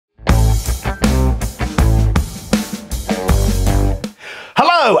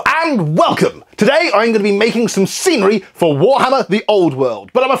and welcome! Today I'm going to be making some scenery for Warhammer The Old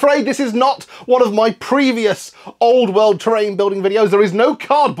World, but I'm afraid this is not one of my previous Old World terrain building videos. There is no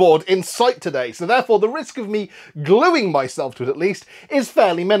cardboard in sight today, so therefore the risk of me gluing myself to it at least is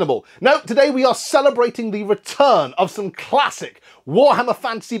fairly minimal. No, today we are celebrating the return of some classic Warhammer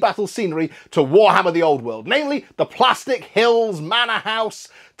Fantasy Battle scenery to Warhammer The Old World, namely the plastic hills, manor house,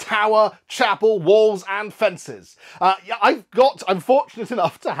 tower, chapel, walls and fences. I'm fortunate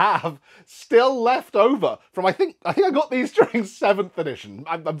enough to have still left over from, I think I got these during 7th edition.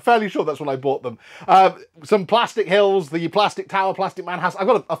 I'm fairly sure that's when I bought them. Some plastic hills, the plastic tower, plastic manor house. I've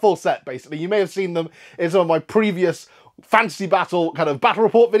got a full set basically. You may have seen them in some of my previous fantasy battle kind of battle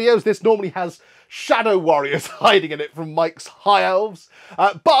report videos. This normally has shadow warriors hiding in it from Mike's High Elves,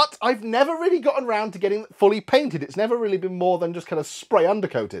 but I've never really gotten around to getting it fully painted. It's never really been more than just kind of spray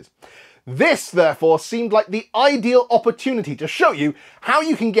undercoated. This, therefore, seemed like the ideal opportunity to show you how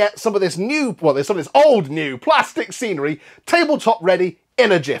you can get some of this new, well, some of this old new plastic scenery tabletop ready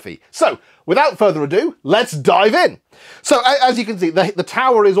in a jiffy. So, without further ado, let's dive in. So, as you can see, the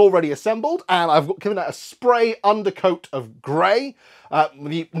tower is already assembled, and I've given it a spray undercoat of grey.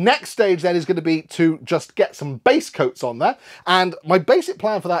 The next stage then is going to be to just get some base coats on there, and my basic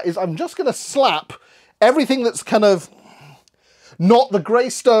plan for that is I'm just going to slap everything that's kind of not the grey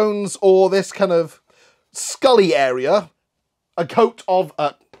stones or this kind of scully area a coat of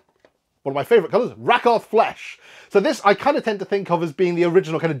one of my favourite colours, Rakarth flesh. So this I kind of tend to think of as being the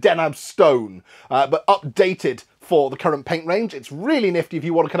original kind of Denab stone, but updated for the current paint range. It's really nifty if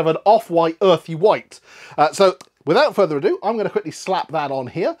you want kind of an off-white, earthy white. So without further ado, I'm going to quickly slap that on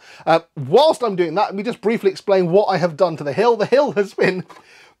here. Whilst I'm doing that, let me just briefly explain what I have done to the hill. The hill has been,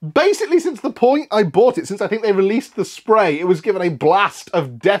 basically since the point I bought it, since I think they released the spray, it was given a blast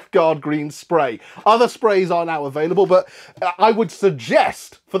of Deathclaw Green spray. Other sprays are now available, but I would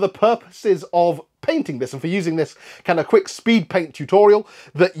suggest, for the purposes of painting this and for using this kind of quick speed paint tutorial,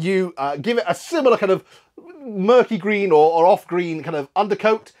 that you give it a similar kind of murky green or off green kind of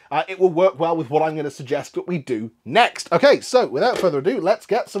undercoat. It will work well with what I'm going to suggest that we do next. Okay, so without further ado, let's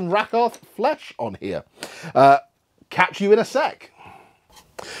get some Rakarth flesh on here. Catch you in a sec.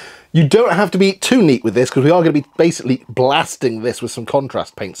 You don't have to be too neat with this because we are going to be basically blasting this with some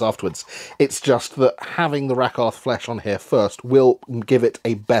contrast paints afterwards. It's just that having the Rakarth flesh on here first will give it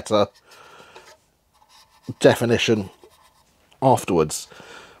a better definition afterwards.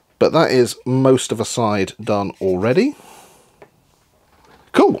 But that is most of a side done already.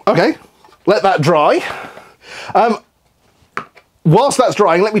 Cool, okay, let that dry. Whilst that's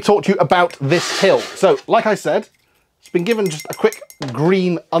drying, let me talk to you about this hill. So, like I said, it's been given just a quick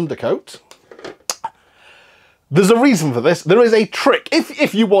green undercoat. There's a reason for this. There is a trick.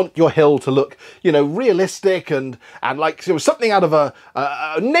 If you want your hill to look, you know, realistic and like something out of a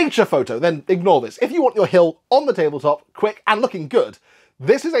nature photo, then ignore this. If you want your hill on the tabletop, quick and looking good,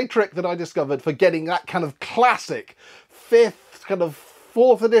 this is a trick that I discovered for getting that kind of classic 5th, kind of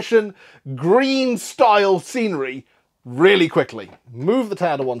 4th edition green style scenery really quickly. Move the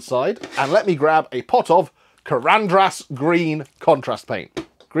tower to one side and let me grab a pot of Karandras Green contrast paint.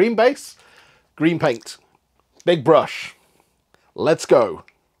 Green base, green paint. Big brush. Let's go.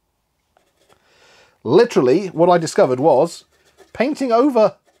 Literally, what I discovered was painting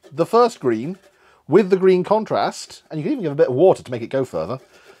over the first green with the green contrast, and you can even give a bit of water to make it go further.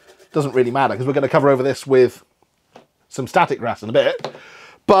 Doesn't really matter because we're going to cover over this with some static grass in a bit,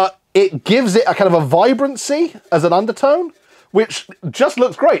 but it gives it a kind of a vibrancy as an undertone, which just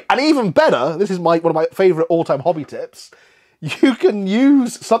looks great. And even better, this is one of my favourite all-time hobby tips, you can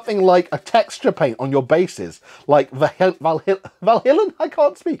use something like a texture paint on your bases, like Valhillen? I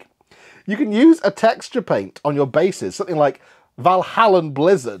can't speak. You can use a texture paint on your bases, something like Valhallan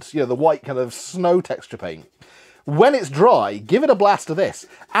Blizzard, you know, the white kind of snow texture paint. When it's dry, give it a blast of this,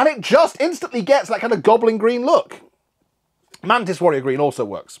 and it just instantly gets that kind of goblin green look. Mantis Warrior Green also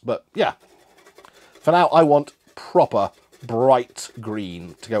works, but yeah. For now, I want proper bright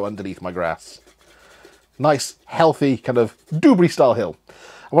green to go underneath my grass. Nice, healthy, kind of Dubry style hill.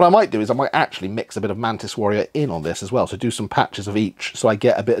 And what I might do is I might actually mix a bit of Mantis Warrior in on this as well, so do some patches of each so I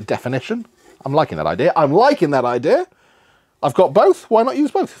get a bit of definition. I'm liking that idea. I'm liking that idea. I've got both. Why not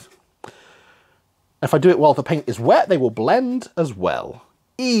use both? If I do it while the paint is wet, they will blend as well.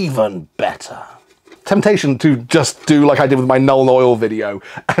 Even better. Temptation to just do like I did with my Null and Oil video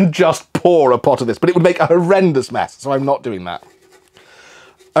and just pour a pot of this, but it would make a horrendous mess, so I'm not doing that.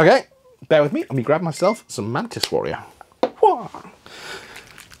 Okay, bear with me. Let me grab myself some Mantis Warrior.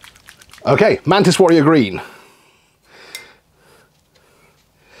 Okay, Mantis Warrior Green. I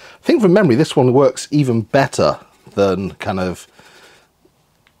think from memory this one works even better than kind of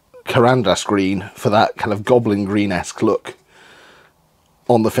Karandras Green for that kind of goblin green-esque look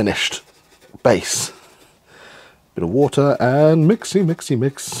on the finished base. Bit of water and mixy, mixy,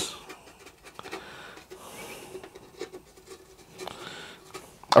 mix.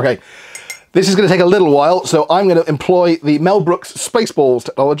 Okay, this is going to take a little while, so I'm going to employ the Mel Brooks Spaceballs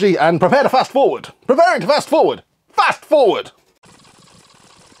technology and prepare to fast forward. Preparing to fast forward. Fast forward!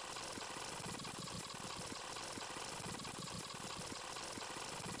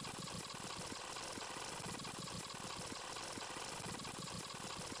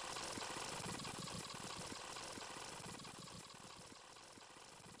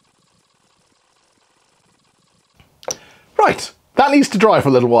 Right, that needs to dry for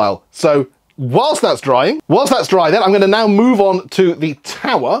a little while. So whilst that's dry, then I'm going to now move on to the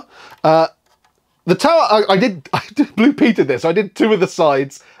tower. The tower, I did blue peated this. So I did 2 of the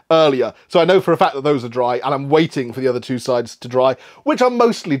sides earlier. So I know for a fact that those are dry, and I'm waiting for the other 2 sides to dry, which are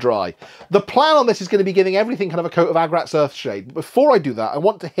mostly dry. The plan on this is going to be giving everything kind of a coat of Agrax Earth shade. But before I do that, I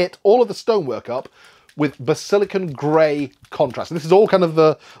want to hit all of the stonework up with Basilicanum grey contrast. And this is all kind of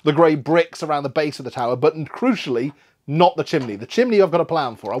the grey bricks around the base of the tower, but crucially, not the chimney. The chimney I've got a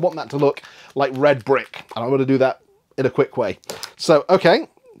plan for. I want that to look like red brick, and I'm going to do that in a quick way. So, okay,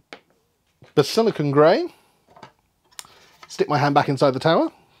 Basilicanum grey. Stick my hand back inside the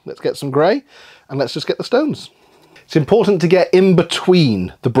tower. Let's get some grey, and let's just get the stones. It's important to get in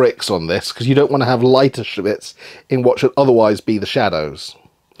between the bricks on this, because you don't want to have lighter bits in what should otherwise be the shadows.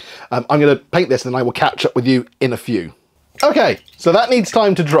 I'm going to paint this, and then I will catch up with you in a few. Okay, so that needs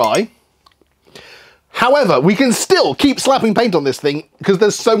time to dry. However, we can still keep slapping paint on this thing because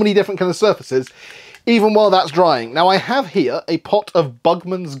there's so many different kind of surfaces, even while that's drying. Now I have here a pot of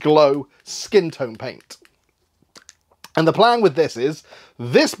Bugmans Glow skin tone paint. And the plan with this is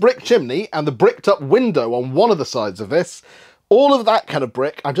this brick chimney and the bricked up window on one of the sides of this, all of that kind of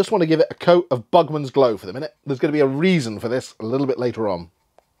brick, I just want to give it a coat of Bugmans Glow for the minute. There's going to be a reason for this a little bit later on.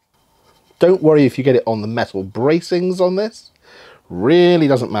 Don't worry if you get it on the metal bracings on this. Really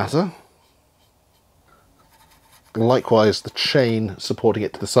doesn't matter. Likewise, the chain supporting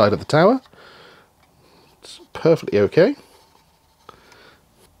it to the side of the tower. It's perfectly okay.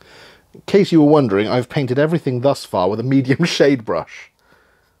 In case you were wondering, I've painted everything thus far with a medium shade brush.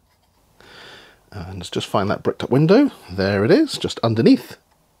 And let's just find that bricked up window. There it is, just underneath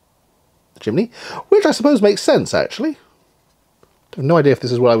the chimney, which I suppose makes sense, actually. I have no idea if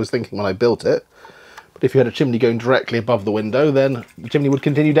this is what I was thinking when I built it, but if you had a chimney going directly above the window, then the chimney would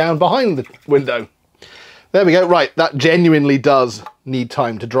continue down behind the window. There we go. Right, that genuinely does need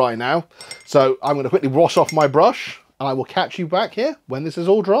time to dry now. So I'm going to quickly wash off my brush, and I will catch you back here when this is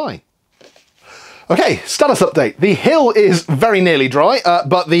all dry. Okay, status update. The hill is very nearly dry,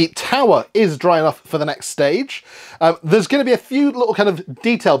 but the tower is dry enough for the next stage. There's going to be a few little kind of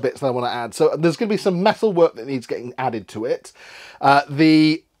detail bits that I want to add. So there's going to be some metal work that needs getting added to it.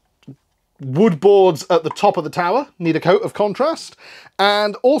 The wood boards at the top of the tower need a coat of contrast,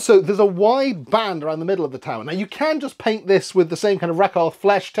 and also there's a wide band around the middle of the tower. Now you can just paint this with the same kind of Rakarth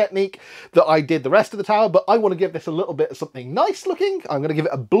flesh technique that I did the rest of the tower, but I want to give this a little bit of something nice looking. I'm going to give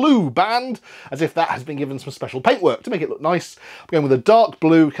it a blue band, as if that has been given some special paintwork to make it look nice. I'm going with a dark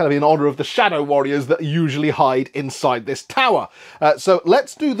blue, kind of in honour of the shadow warriors that usually hide inside this tower. So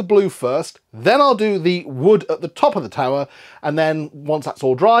let's do the blue first, then I'll do the wood at the top of the tower, and then once that's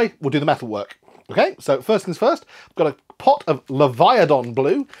all dry, we'll do the metal work. Okay, so first things first, I've got a pot of Leviadon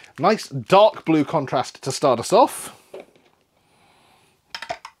blue, nice dark blue contrast to start us off.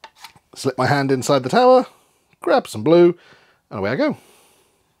 Slip my hand inside the tower, grab some blue, and away I go.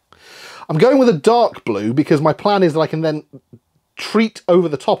 I'm going with a dark blue because my plan is that I can then treat over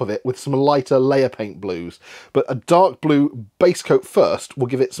the top of it with some lighter layer paint blues, but a dark blue base coat first will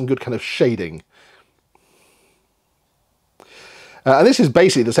give it some good kind of shading. And this is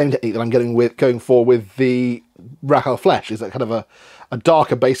basically the same technique that I'm going for with the Rakarth flesh, is that kind of a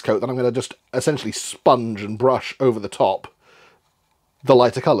darker base coat that I'm going to just essentially sponge and brush over the top the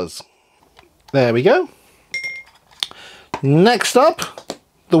lighter colours. There we go. Next up,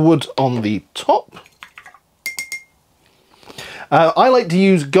 the wood on the top. I like to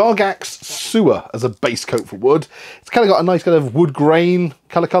use Gargax Sewer as a base coat for wood. It's kind of got a nice kind of wood grain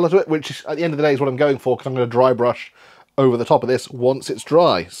colour to it, which at the end of the day is what I'm going for, because I'm going to dry brush over the top of this once it's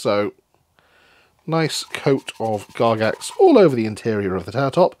dry. So nice coat of Gargax all over the interior of the tower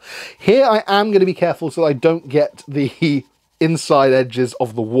top. Here I am going to be careful so I don't get the inside edges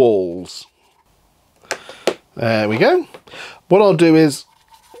of the walls. There we go. What I'll do is,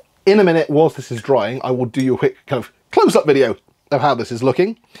 in a minute, whilst this is drying, I will do you a quick kind of close-up video of how this is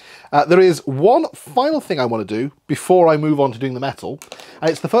looking. There is one final thing I want to do before I move on to doing the metal, and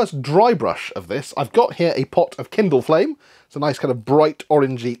it's the first dry brush of this. I've got here a pot of Kindle Flame. It's a nice kind of bright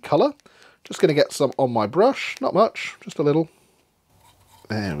orangey colour. Just going to get some on my brush, not much, just a little.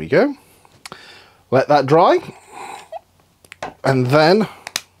 There we go. Let that dry. And then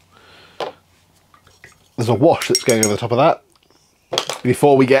there's a wash that's going over the top of that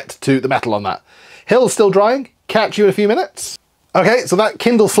before we get to the metal on that. Hill's still drying. Catch you in a few minutes. Okay, so that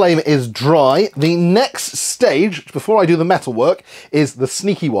Kindle Flame is dry. The next stage, before I do the metal work, is the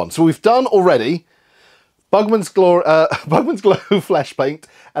sneaky one. So we've done already Bugman's Glow Flesh Paint,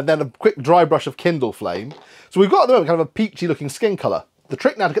 and then a quick dry brush of Kindle Flame. So we've got at the moment kind of a peachy looking skin colour. The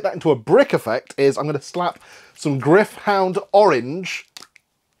trick now to get that into a brick effect is I'm going to slap some Gryph Hound Orange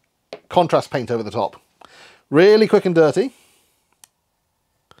contrast paint over the top. Really quick and dirty.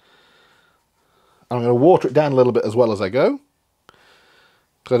 I'm going to water it down a little bit as well as I go,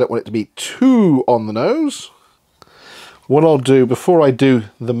 because I don't want it to be too on the nose. What I'll do before I do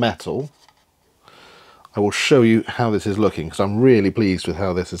the metal, I will show you how this is looking, because I'm really pleased with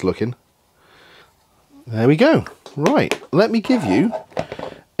how this is looking. There we go. Right, let me give you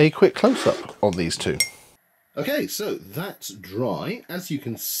a quick close-up on these two. Okay, so that's dry. As you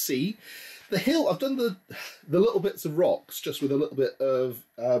can see, the hill, I've done the little bits of rocks just with a little bit of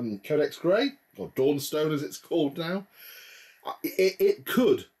Codex Grey, or Dawnstone as it's called now. It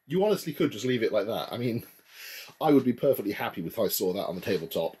could, you honestly could just leave it like that. I mean, I would be perfectly happy if I saw that on the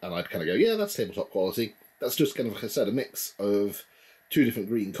tabletop and I'd kind of go, yeah, that's tabletop quality. That's just kind of, like I said, a mix of two different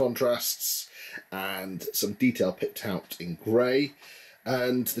green contrasts and some detail picked out in grey.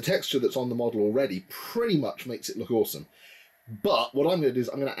 And the texture that's on the model already pretty much makes it look awesome. But what I'm going to do is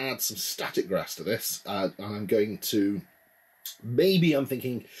I'm going to add some static grass to this. And I'm going to, maybe I'm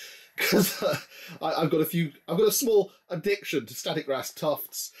thinking, because I've got a small addiction to static grass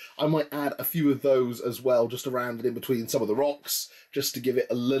tufts. I might add a few of those as well, just around and in between some of the rocks, just to give it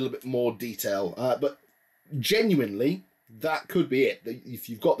a little bit more detail. But genuinely, that could be it. If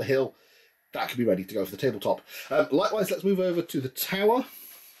you've got the hill, that could be ready to go for the tabletop. Likewise, let's move over to the tower.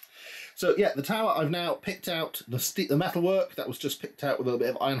 So yeah, the tower, I've now picked out the metalwork. That was just picked out with a little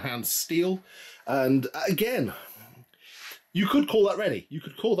bit of Iron Hand steel. And again, you could call that ready. You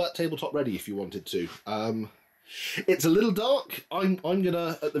could call that tabletop ready if you wanted to. It's a little dark. I'm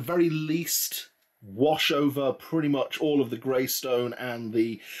gonna, at the very least, wash over pretty much all of the greystone and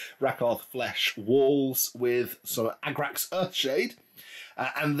the Rakarth flesh walls with some Agrax Earth shade,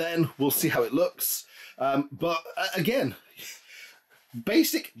 and then we'll see how it looks. But again,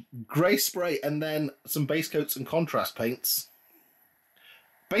 basic grey spray and then some base coats and contrast paints.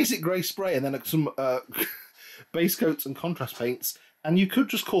 Basic grey spray and then some base coats and contrast paints, and you could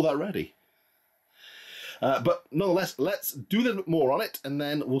just call that ready. But nonetheless, let's do a little bit more on it, and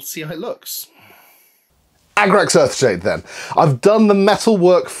then we'll see how it looks. Agrax Earthshade then. I've done the metal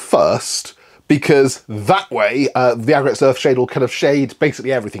work first, because that way the Agrax Earthshade will kind of shade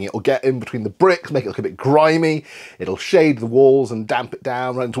basically everything. It'll get in between the bricks, make it look a bit grimy. It'll shade the walls and damp it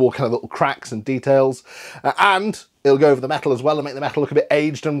down right into all kind of little cracks and details. And it'll go over the metal as well and make the metal look a bit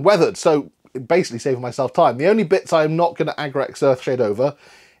aged and weathered. So basically saving myself time. The only bits I'm not going to Agrax Earthshade over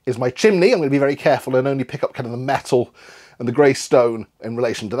is my chimney. I'm going to be very careful and only pick up kind of the metal and the grey stone in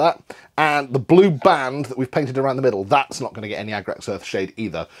relation to that. And the blue band that we've painted around the middle, that's not going to get any Agrax Earthshade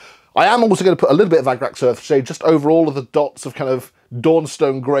either. I am also going to put a little bit of Agrax Earthshade just over all of the dots of kind of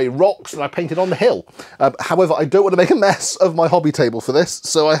Dawnstone grey rocks that I painted on the hill. However, I don't want to make a mess of my hobby table for this,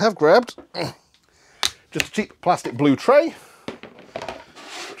 so I have grabbed just a cheap plastic blue tray.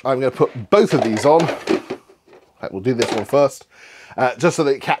 I'm going to put both of these on. We'll do this one first, just so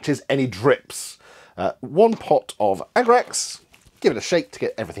that it catches any drips. One pot of Agrax, give it a shake to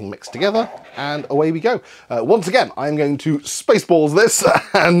get everything mixed together, and away we go. Once again, I'm going to Spaceballs this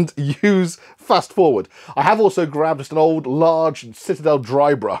and use fast forward. I have also grabbed just an old large Citadel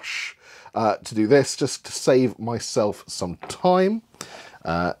dry brush to do this, just to save myself some time.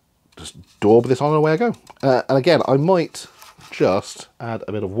 Just daub this on and away I go. And again, I might just add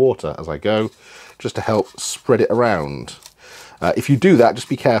a bit of water as I go, just to help spread it around. If you do that, just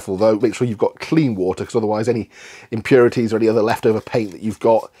be careful though, make sure you've got clean water, because otherwise any impurities or any other leftover paint that you've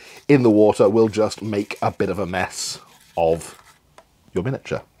got in the water will just make a bit of a mess of your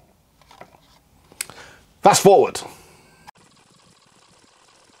miniature. Fast forward.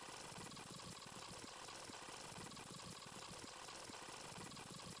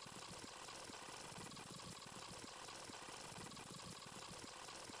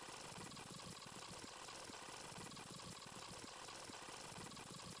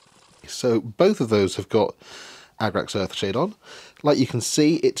 So both of those have got Agrax Earth shade on. Like you can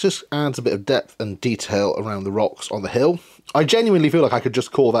see, it just adds a bit of depth and detail around the rocks on the hill. I genuinely feel like I could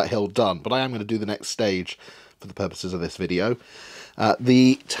just call that hill done, but I am going to do the next stage for the purposes of this video.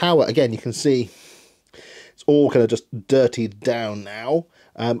 The tower, again, you can see it's all kind of just dirtied down now.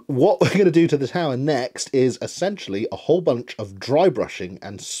 What we're going to do to the tower next is essentially a whole bunch of dry brushing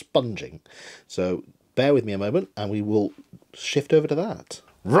and sponging. So bear with me a moment and we will shift over to that.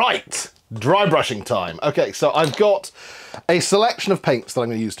 Right, dry brushing time. Okay, so I've got a selection of paints that I'm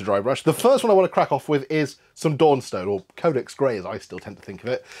going to use to dry brush. The first one I want to crack off with is some Dawnstone, or Codex Grey as I still tend to think of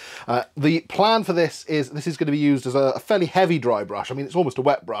it. The plan for this is going to be used as a fairly heavy dry brush. I mean, it's almost a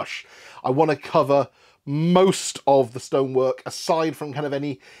wet brush. I want to cover most of the stonework aside from kind of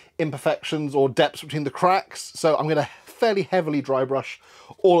any imperfections or depths between the cracks. So I'm going to fairly heavily dry brush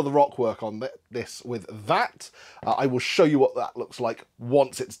all of the rock work on this with that. I will show you what that looks like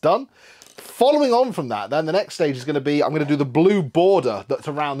once it's done. Following on from that, then the next stage is going to be, I'm going to do the blue border that's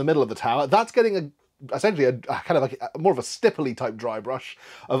around the middle of the tower. That's getting essentially a kind of like more of a stipply type dry brush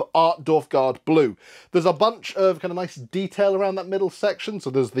of Altdorf blue. There's a bunch of kind of nice detail around that middle section.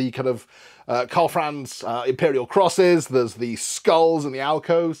 So there's the kind of Karl Franz Imperial crosses, there's the skulls and the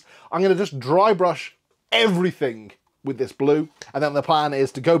alcoves. I'm going to just dry brush everything with this blue, and then the plan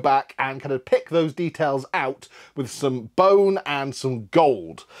is to go back and kind of pick those details out with some bone and some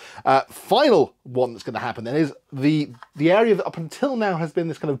gold. Final one that's going to happen then is the area that up until now has been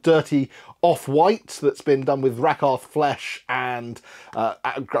this kind of dirty off-white that's been done with Rakarth flesh and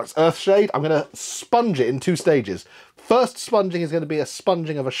Agrax Earth shade. I'm going to sponge it in two stages. First sponging is going to be a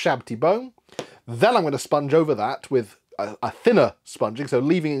sponging of a Ushabti bone. Then I'm going to sponge over that with a thinner sponging, so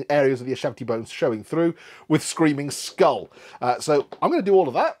leaving areas of the Ushabti bones showing through with Screaming Skull. So I'm going to do all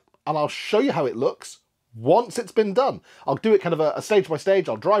of that, and I'll show you how it looks once it's been done. I'll do it kind of a stage by stage.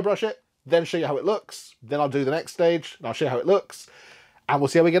 I'll dry brush it, then show you how it looks. Then I'll do the next stage, and I'll show you how it looks, and we'll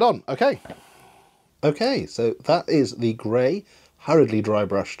see how we get on. Okay. Okay, so that is the grey, hurriedly dry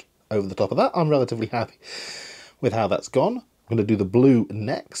brushed over the top of that. I'm relatively happy with how that's gone. I'm going to do the blue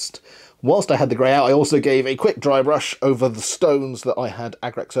next. Whilst I had the grey out, I also gave a quick dry brush over the stones that I had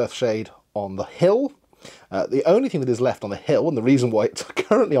Agrax Earth shade on the hill. The only thing that is left on the hill, and the reason why it's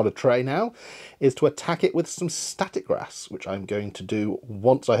currently on a tray now, is to attack it with some static grass, which I'm going to do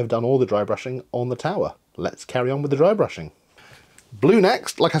once I have done all the dry brushing on the tower. Let's carry on with the dry brushing. Blue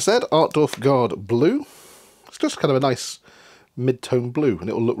next, like I said, Altdorf blue. It's just kind of a nice mid-tone blue, and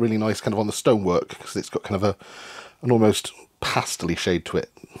it will look really nice kind of on the stonework, because it's got kind of an almost pastel-y shade to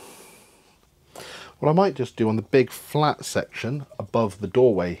it. What I might just do on the big flat section above the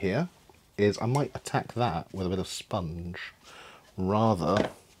doorway here is I might attack that with a bit of sponge rather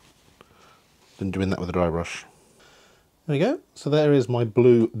than doing that with a dry brush. There we go. So there is my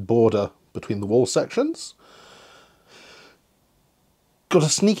blue border between the wall sections. Got a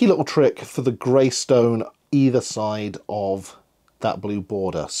sneaky little trick for the grey stone either side of that blue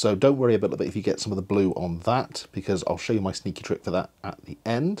border, so don't worry a bit if you get some of the blue on that, because I'll show you my sneaky trick for that at the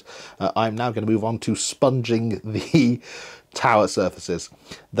end. I'm now going to move on to sponging the tower surfaces.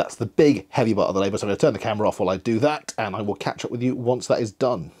 That's the big heavy part of the labour, so I'm going to turn the camera off while I do that, and I will catch up with you once that is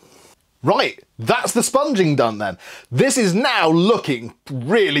done. Right, that's the sponging done then. This is now looking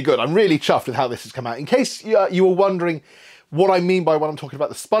really good. I'm really chuffed with how this has come out. In case you were wondering what I mean by when I'm talking about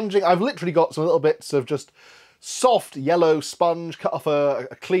the sponging, I've literally got some little bits of just soft yellow sponge cut off a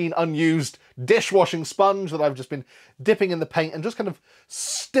clean unused dishwashing sponge that I've just been dipping in the paint and just kind of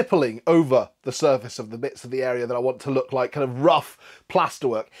stippling over the surface of the bits of the area that I want to look like kind of rough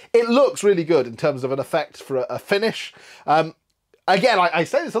plasterwork. It looks really good in terms of an effect for a finish. Again, I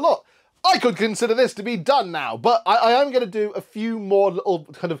say this a lot. I could consider this to be done now, but I am going to do a few more little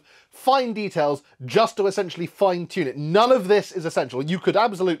kind of fine details just to essentially fine tune it. None of this is essential. You could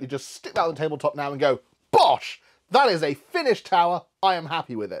absolutely just stick that on the tabletop now and go, bosh, that is a finished tower. I am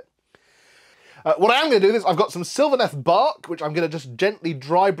happy with it. What I am going to do is I've got some Sylvaneth bark, which I'm going to just gently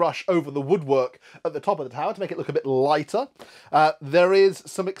dry brush over the woodwork at the top of the tower to make it look a bit lighter. There is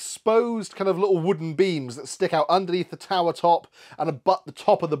some exposed kind of little wooden beams that stick out underneath the tower top and abut the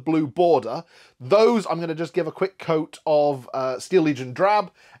top of the blue border. Those I'm going to just give a quick coat of Steel Legion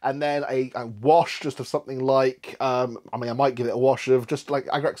drab, and then a wash just of something like, I might give it a wash of just like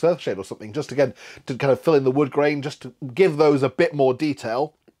Agrax Earthshade or something, just again to kind of fill in the wood grain, just to give those a bit more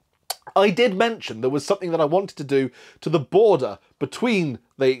detail. I did mention there was something that I wanted to do to the border between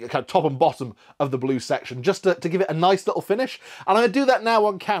the kind of top and bottom of the blue section, just to give it a nice little finish. And I'm going to do that now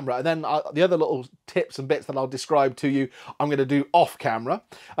on camera, and then the other little tips and bits that I'll describe to you, I'm going to do off camera.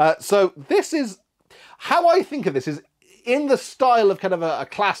 So this is, how I think of this is in the style of kind of a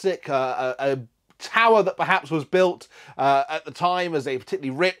classic tower that perhaps was built at the time as a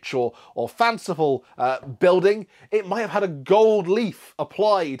particularly rich or fanciful building, it might have had a gold leaf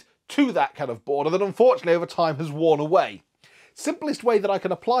applied to that kind of border that unfortunately over time has worn away. Simplest way that I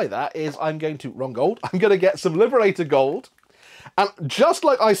can apply that is I'm going to, wrong gold, I'm going to get some Liberator gold, and just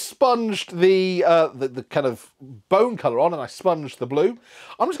like I sponged the kind of bone colour on and I sponged the blue,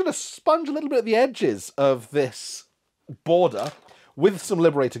 I'm just going to sponge a little bit at the edges of this border with some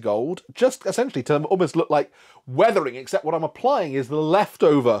Liberator gold, just essentially to almost look like weathering, except what I'm applying is the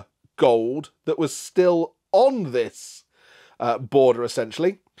leftover gold that was still on this border,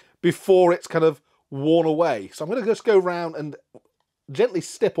 essentially, before it's kind of worn away. So I'm going to just go around and gently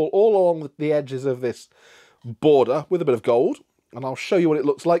stipple all along the edges of this border with a bit of gold, and I'll show you what it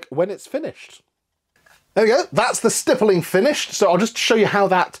looks like when it's finished. There we go, that's the stippling finished, so I'll just show you how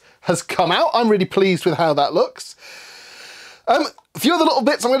that has come out. I'm really pleased with how that looks. A few other little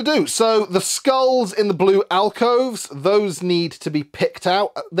bits I'm going to do. So the skulls in the blue alcoves, those need to be picked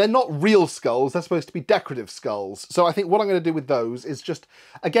out. They're not real skulls, they're supposed to be decorative skulls. So I think what I'm going to do with those is just,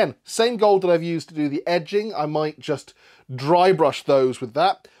 again, same gold that I've used to do the edging. I might just dry brush those with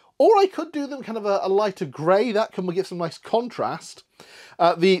that. Or I could do them kind of a lighter grey. That can give some nice contrast.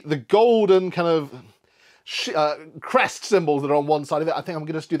 The golden kind of crest symbols that are on one side of it, I think I'm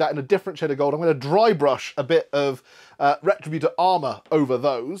going to do that in a different shade of gold. I'm going to dry brush a bit of Retributory armour over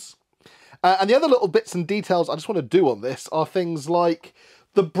those. And the other little bits and details I just want to do on this are things like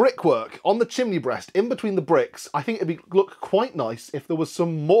the brickwork on the chimney breast, in between the bricks. I think it'd look quite nice if there was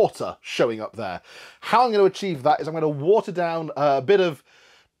some mortar showing up there. How I'm going to achieve that is I'm going to water down a bit of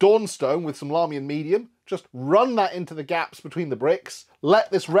Dawnstone with some Larmian medium, just run that into the gaps between the bricks,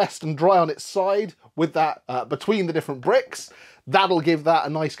 let this rest and dry on its side with that between the different bricks. That'll give that a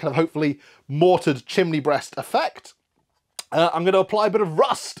nice kind of hopefully mortared chimney breast effect. I'm going to apply a bit of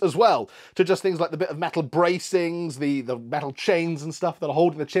rust as well to just things like the bit of metal bracings, the metal chains and stuff that are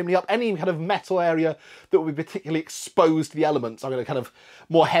holding the chimney up, any kind of metal area that will be particularly exposed to the elements. I'm going to kind of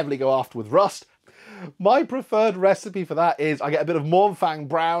more heavily go after with rust. My preferred recipe for that is I get a bit of Mournfang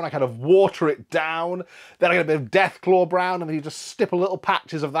brown, I kind of water it down, then I get a bit of Deathclaw brown, and then you just stipple little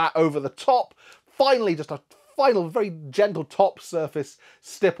patches of that over the top. Finally, just a final, very gentle top surface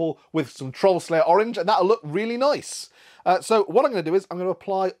stipple with some Troll Slayer orange, and that'll look really nice. So what I'm going to do is I'm going to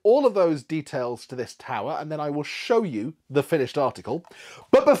apply all of those details to this tower, and then I will show you the finished article.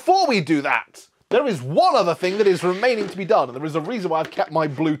 But before we do that, there is one other thing that is remaining to be done, and there is a reason why I've kept my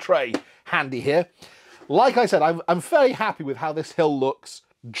blue tray handy here. Like I said, I'm very happy with how this hill looks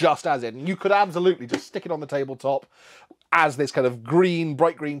just as in. You could absolutely just stick it on the tabletop as this kind of green,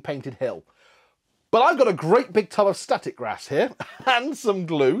 bright green painted hill. But I've got a great big tub of static grass here and some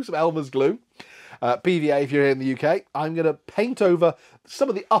glue, some Elmer's glue. PVA if you're here in the UK. I'm going to paint over some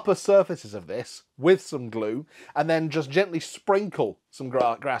of the upper surfaces of this with some glue and then just gently sprinkle some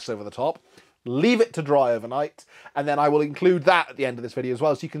grass over the top. Leave it to dry overnight, and then I will include that at the end of this video as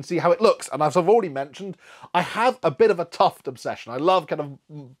well so you can see how it looks. And as I've already mentioned, I have a bit of a tuft obsession. I love kind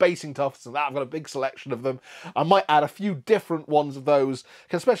of basing tufts and that. I've got a big selection of them. I might add a few different ones of those,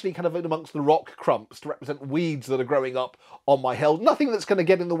 especially kind of in amongst the rock crumps to represent weeds that are growing up on my hill. Nothing that's going to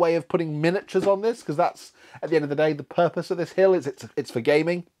get in the way of putting miniatures on this, because that's, at the end of the day, the purpose of this hill is it's for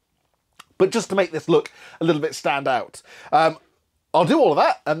gaming. But just to make this look a little bit stand out. I'll do all of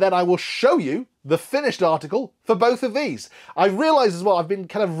that, and then I will show you the finished article for both of these. I realise as well, I've been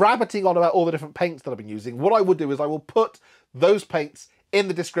kind of rabbiting on about all the different paints that I've been using. What I will do is I will put those paints in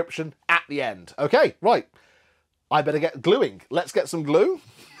the description at the end. Okay, right. I better get gluing. Let's get some glue.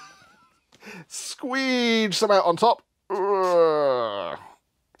 Squeeze some out on top. And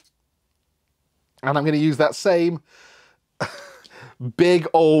I'm going to use that same big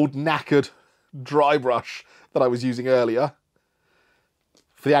old knackered dry brush that I was using earlier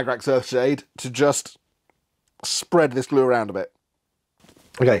for the Agrax Earth shade to just spread this glue around a bit.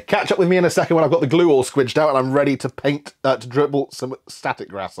 Okay, catch up with me in a second when I've got the glue all squidged out and I'm ready to paint, to dribble some static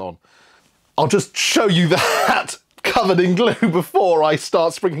grass on. I'll just show you that covered in glue before I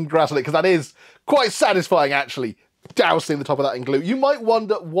start sprinkling grass on it, because that is quite satisfying actually, dousing the top of that in glue. You might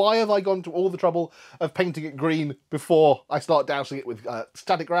wonder, why have I gone to all the trouble of painting it green before I start dousing it with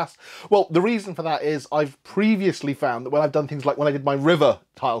static grass? Well, the reason for that is I've previously found that when I've done things like when I did my river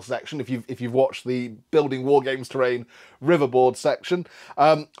tile section, if you've watched the Building Wargames Terrain riverboard section,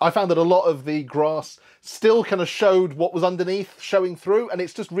 I found that a lot of the grass still kind of showed what was underneath showing through, and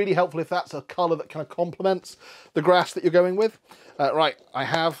it's just really helpful if that's a colour that kind of complements the grass that you're going with. Right, I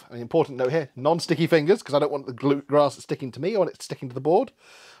have an important note here, non-sticky fingers, because I don't want the glue grass sticking to me, I want it sticking to the board.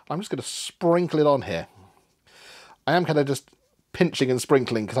 I'm just going to sprinkle it on here. I am kind of just pinching and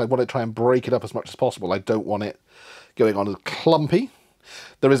sprinkling because I want to try and break it up as much as possible. I don't want it going on as clumpy.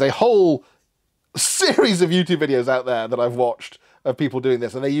 There is a whole series of YouTube videos out there that I've watched of people doing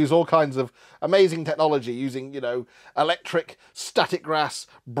this, and they use all kinds of amazing technology using, you know, electric static grass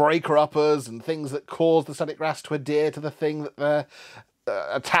breaker uppers and things that cause the static grass to adhere to the thing that they're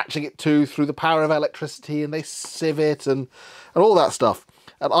attaching it to through the power of electricity, and they sieve it and all that stuff.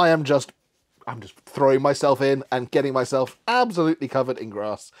 And I'm just throwing myself in and getting myself absolutely covered in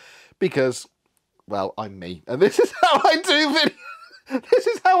grass because, well, I'm me, and this is how I do videos. This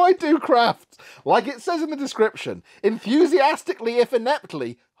is how I do crafts. Like it says in the description, enthusiastically if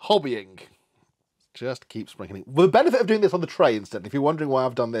ineptly hobbying. Just keep sprinkling. The benefit of doing this on the tray instead, if you're wondering why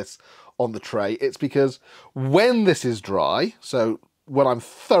I've done this on the tray, it's because when this is dry, so when I'm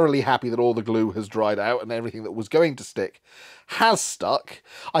thoroughly happy that all the glue has dried out and everything that was going to stick has stuck,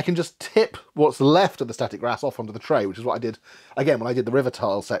 I can just tip what's left of the static grass off onto the tray, which is what I did, again, when I did the river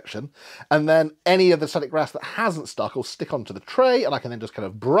tile section. And then any of the static grass that hasn't stuck will stick onto the tray, and I can then just kind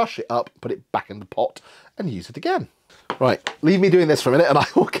of brush it up, put it back in the pot, and use it again. Right, leave me doing this for a minute, and I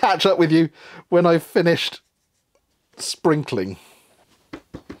will catch up with you when I've finished sprinkling.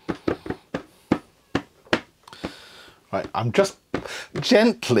 Right, I'm just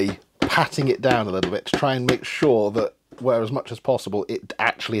gently patting it down a little bit to try and make sure that where as much as possible it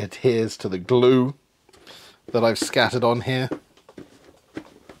actually adheres to the glue that I've scattered on here.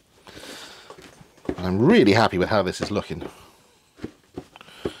 And I'm really happy with how this is looking.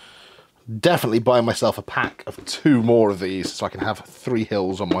 Definitely buying myself a pack of 2 more of these so I can have 3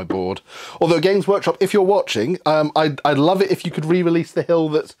 hills on my board. Although Games Workshop, if you're watching, I'd love it if you could re-release the hill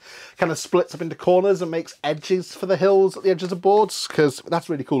that kind of splits up into corners and makes edges for the hills at the edges of boards, because that's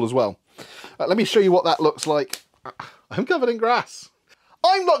really cool as well. Let me show you what that looks like. I'm covered in grass.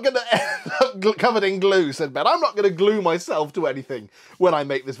 I'm not going to end up covered in glue, said Ben. I'm not going to glue myself to anything when I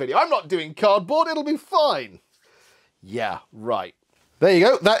make this video. I'm not doing cardboard, it'll be fine. Yeah, right. There you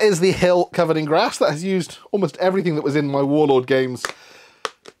go, that is the hill covered in grass. That has used almost everything that was in my Warlord Games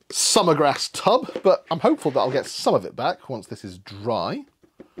summer grass tub, but I'm hopeful that I'll get some of it back once this is dry.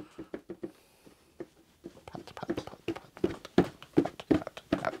 Pat, pat, pat, pat, pat,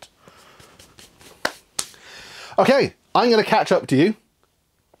 pat. Okay, I'm going to catch up to you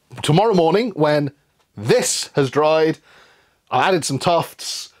tomorrow morning when this has dried. I added some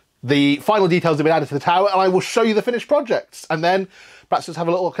tufts. The final details have been added to the tower, and I will show you the finished projects. And then perhaps just have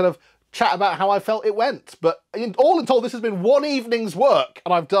a little kind of chat about how I felt it went. But all in all, this has been one evening's work,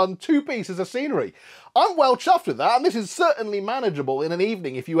 and I've done 2 pieces of scenery. I'm well chuffed with that, and this is certainly manageable in an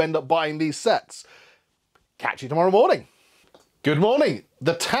evening if you end up buying these sets. Catch you tomorrow morning. Good morning.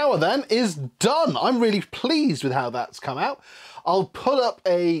 The tower then is done. I'm really pleased with how that's come out. I'll put up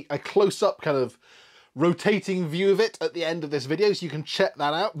a close-up kind of rotating view of it at the end of this video so you can check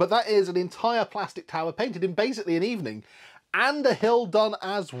that out. But that is an entire plastic tower painted in basically an evening, and a hill done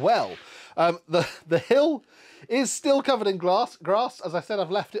as well. The hill is still covered in grass. As I said, I've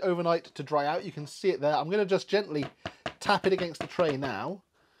left it overnight to dry out. You can see it there. I'm going to just gently tap it against the tray now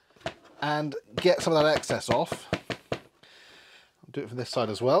and get some of that excess off. I'll do it from this side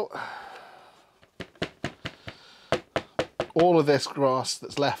as well. All of this grass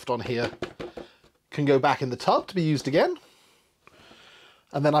that's left on here can go back in the tub to be used again.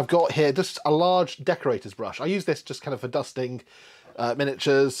 And then I've got here just a large decorator's brush. I use this just kind of for dusting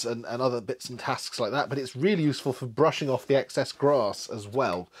miniatures and other bits and tasks like that, but it's really useful for brushing off the excess grass as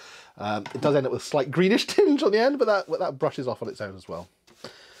well. It does end up with a slight greenish tinge on the end, but that brushes off on its own as well.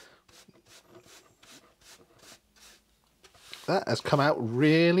 That has come out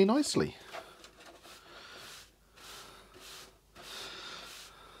really nicely.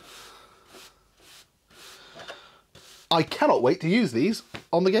 I cannot wait to use these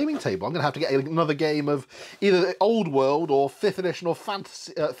on the gaming table. I'm going to have to get another game of either the Old World or 5th edition or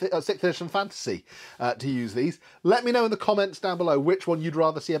fantasy, 6th edition fantasy to use these. Let me know in the comments down below which one you'd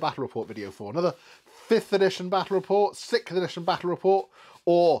rather see a battle report video for. Another 5th edition battle report, 6th edition battle report,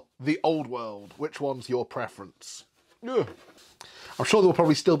 or the Old World. Which one's your preference? Ugh. I'm sure there will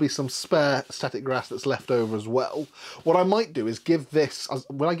probably still be some spare static grass that's left over as well. What I might do is give this,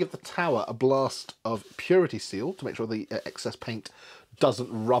 when I give the tower a blast of Purity Seal to make sure the excess paint doesn't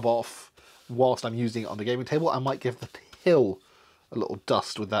rub off whilst I'm using it on the gaming table, I might give the hill a little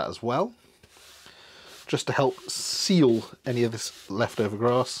dust with that as well, just to help seal any of this leftover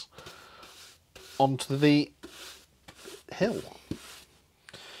grass onto the hill.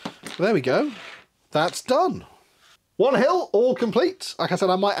 So there we go, that's done. One hill, all complete. Like I said,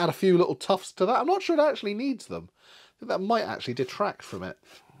 I might add a few little tufts to that. I'm not sure it actually needs them. I think that might actually detract from it.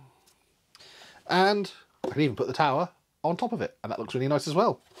 And I can even put the tower on top of it. And that looks really nice as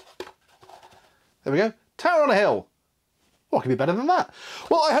well. There we go. Tower on a hill. What could be better than that?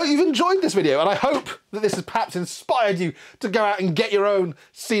 Well, I hope you've enjoyed this video, and I hope that this has perhaps inspired you to go out and get your own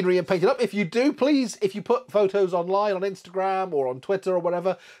scenery and paint it up. If you do, please, if you put photos online on Instagram or on Twitter or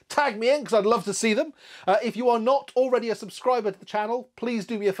whatever, tag me in because I'd love to see them. If you are not already a subscriber to the channel, please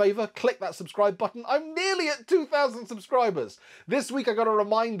do me a favour, click that subscribe button. I'm nearly at 2,000 subscribers. This week I got a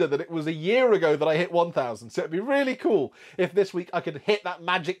reminder that it was a year ago that I hit 1,000, so it'd be really cool if this week I could hit that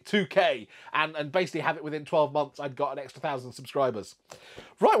magic 2k and basically have it within 12 months I'd got an extra 1,000 subscribers.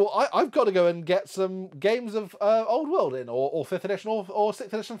 Right, well, I've got to go and get some games of Old World in, or 5th edition or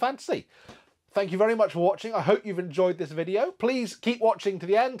 6th edition fantasy. Thank you very much for watching. I hope you've enjoyed this video. Please keep watching to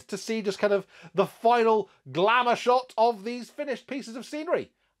the end to see just kind of the final glamour shot of these finished pieces of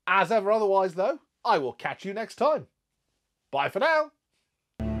scenery. As ever otherwise, though, I will catch you next time. Bye for now.